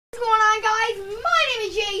What's going on, guys? My name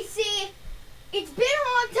is JC. It's been a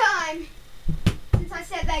long time since I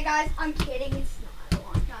said that, guys. I'm kidding. It's not a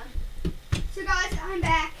long time. So, guys, I'm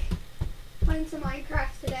back playing some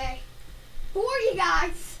Minecraft today for you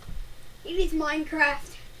guys. It is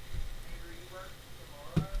Minecraft.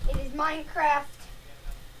 It is Minecraft.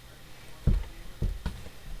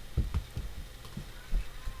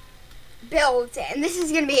 Builds, and this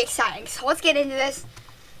is going to be exciting. So, let's get into this.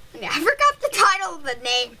 I forgot the title of the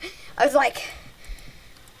name. I was like,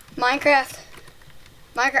 Minecraft.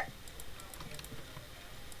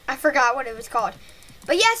 I forgot what it was called.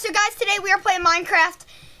 But yeah, so guys, today we are playing Minecraft,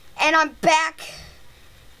 and I'm back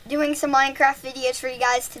doing some Minecraft videos for you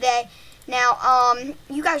guys today. Now,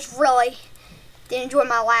 you guys really did enjoy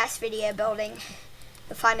my last video building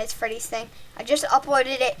the Freddys thing. I just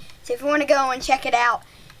uploaded it, so if you want to go and check it out,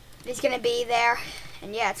 it's going to be there.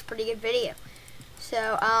 And yeah, it's a pretty good video.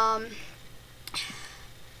 So,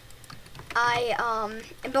 I am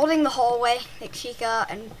building the hallway that Chica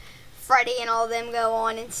and Freddy and all of them go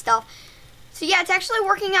on and stuff. So yeah, it's actually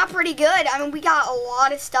working out pretty good. I mean, we got a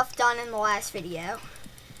lot of stuff done in the last video.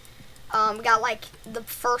 We got like the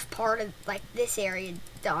first part of like this area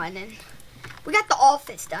done, and we got the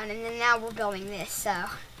office done, and then now we're building this. So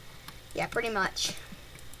yeah, pretty much.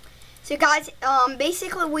 So guys,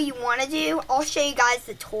 basically what you want to do, I'll show you guys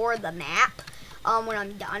the tour of the map when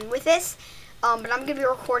I'm done with this. But I'm going to be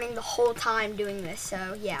recording the whole time doing this.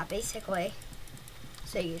 So yeah, basically,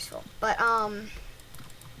 so useful. But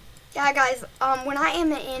yeah, guys, when I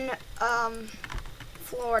am in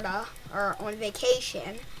Florida or on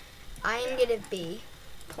vacation, I am going to be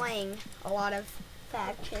playing a lot of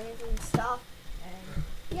factions and stuff. And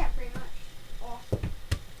yeah, pretty much. Awesome.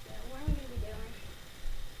 So what I'm going to be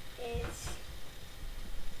doing is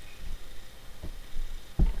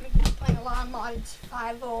playing a lot of modded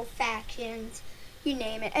survival, factions, you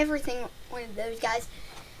name it, everything, one of those guys.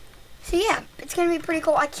 So yeah, it's going to be pretty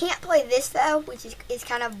cool. I can't play this though, which is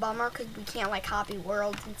kind of a bummer because we can't like copy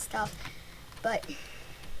worlds and stuff. But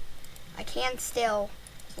I can still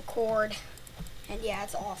record, and yeah,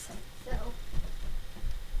 it's awesome. So,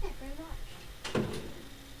 yeah, pretty much.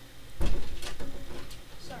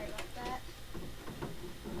 Sorry about that.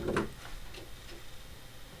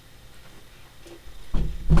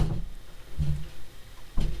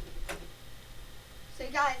 So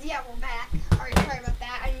guys, yeah, we're back. Alright, sorry about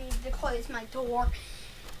that. I need to close my door.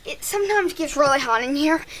 It sometimes gets really hot in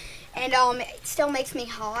here, and it still makes me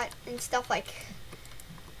hot and stuff like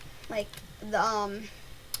the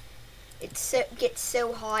it gets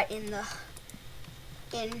so hot in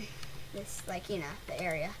this, like, you know,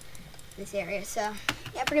 this area. So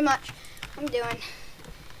yeah, pretty much what I'm doing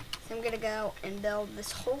is I'm gonna go and build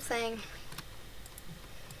this whole thing.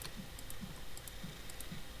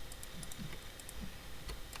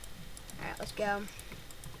 Alright, let's go.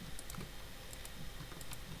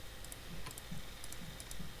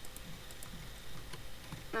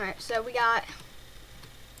 Alright, so we got,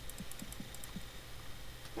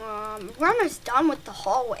 we're almost done with the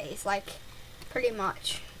hallways, like, pretty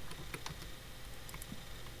much.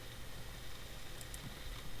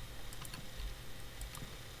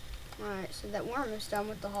 Alright, so that we're almost done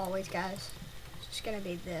with the hallways, guys. It's just gonna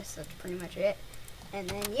be this, that's pretty much it. And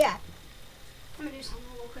then, yeah. I'm gonna do something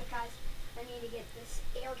real quick, guys. I need to get this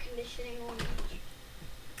air conditioning on.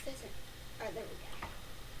 Doesn't. Alright, there we go.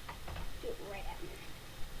 Do it right at me.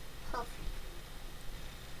 Perfect.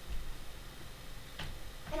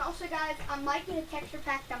 And also, guys, I might get a texture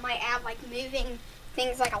pack that might add like moving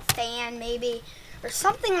things like a fan, maybe, or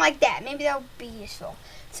something like that. Maybe that would be useful.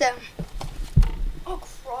 So, oh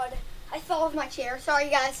crud! I fell off my chair. Sorry,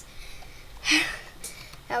 guys.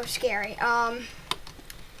 That was scary.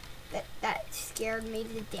 That scared me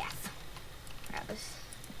to death. Alright, let's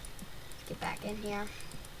get back in here.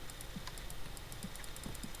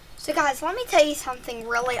 So guys, let me tell you something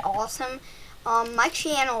really awesome. My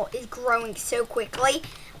channel is growing so quickly.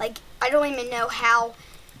 Like, I don't even know how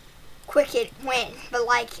quick it went. But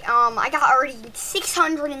like, I got already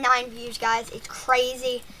 609 views, guys. It's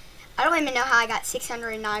crazy. I don't even know how I got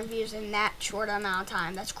 609 views in that short amount of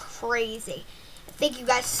time. That's crazy. Thank you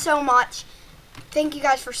guys so much. Thank you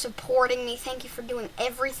guys for supporting me. Thank you for doing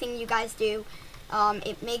everything you guys do.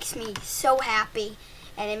 It makes me so happy,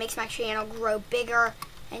 and it makes my channel grow bigger,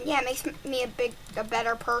 and yeah, it makes me a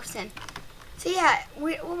better person. So yeah,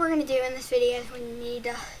 what we're gonna do in this video is we need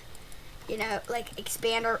to, you know, like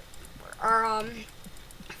expand our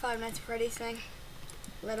 5 Nights at Freddy's thing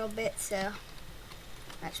a little bit. So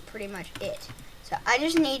that's pretty much it. So I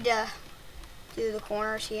just need to do the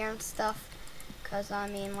corners here and stuff, because I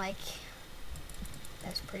mean, like,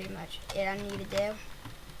 that's pretty much it I need to do.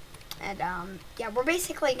 And yeah, we're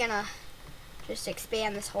basically gonna just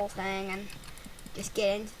expand this whole thing and just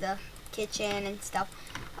get into the kitchen and stuff,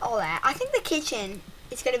 all that. I think the kitchen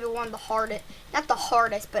is gonna be one of the hardest, not the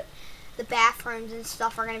hardest, but the bathrooms and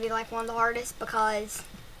stuff are gonna be like one of the hardest, because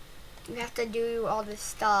you have to do all this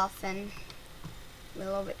stuff and it's a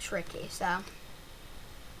little bit tricky. So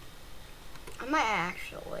I might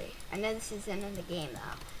actually, I know this isn't in the game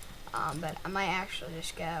though, but I might actually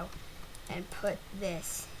just go and put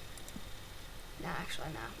this. No, actually,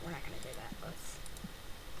 no, we're not gonna do that. Let's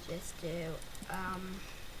just do, you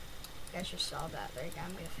guys just saw that. There you go.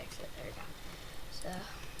 I'm gonna fix it. There you go. So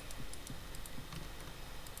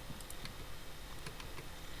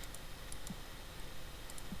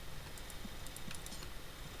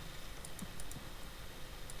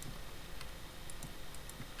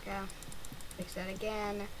go fix that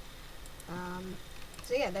again.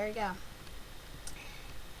 So yeah, there you go.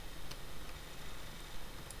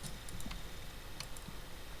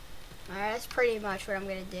 Alright, that's pretty much what I'm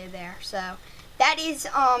gonna do there. So that is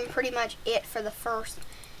pretty much it for the first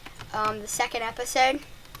the second episode,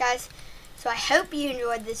 guys. So I hope you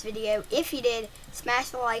enjoyed this video. If you did, smash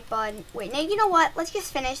the like button. Wait, now you know what? Let's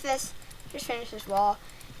just finish this. Just finish this wall,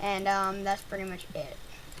 and that's pretty much it.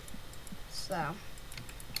 So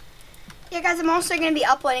yeah, guys, I'm also gonna be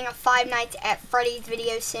uploading a 5 Nights at Freddy's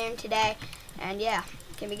video soon today, and yeah,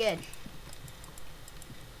 it's gonna be good.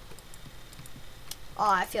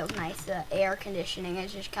 Oh, it feels nice. The air conditioning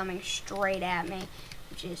is just coming straight at me,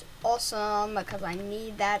 which is awesome because I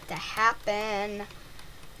need that to happen.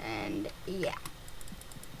 And yeah,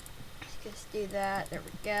 let's just do that. There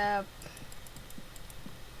we go.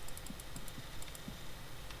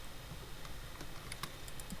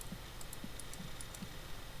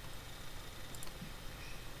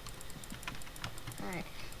 Alright.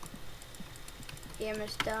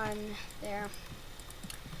 Almost done there.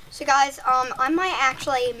 So guys, I might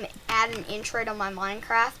actually add an intro to my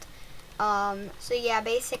Minecraft. So yeah,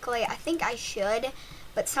 basically, I think I should,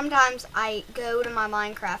 but sometimes I go to my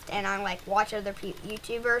Minecraft and I like watch other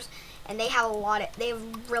YouTubers, and they have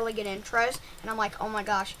really good intros, and I'm like, oh my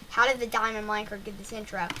gosh, how did the Diamond Minecraft get this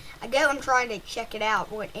intro? I go and try to check it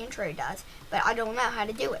out, what intro does, but I don't know how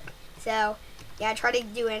to do it. So yeah, I try to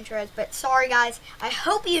do intros, but sorry guys, I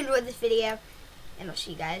hope you enjoyed this video, and I'll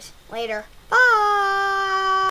see you guys later. Bye!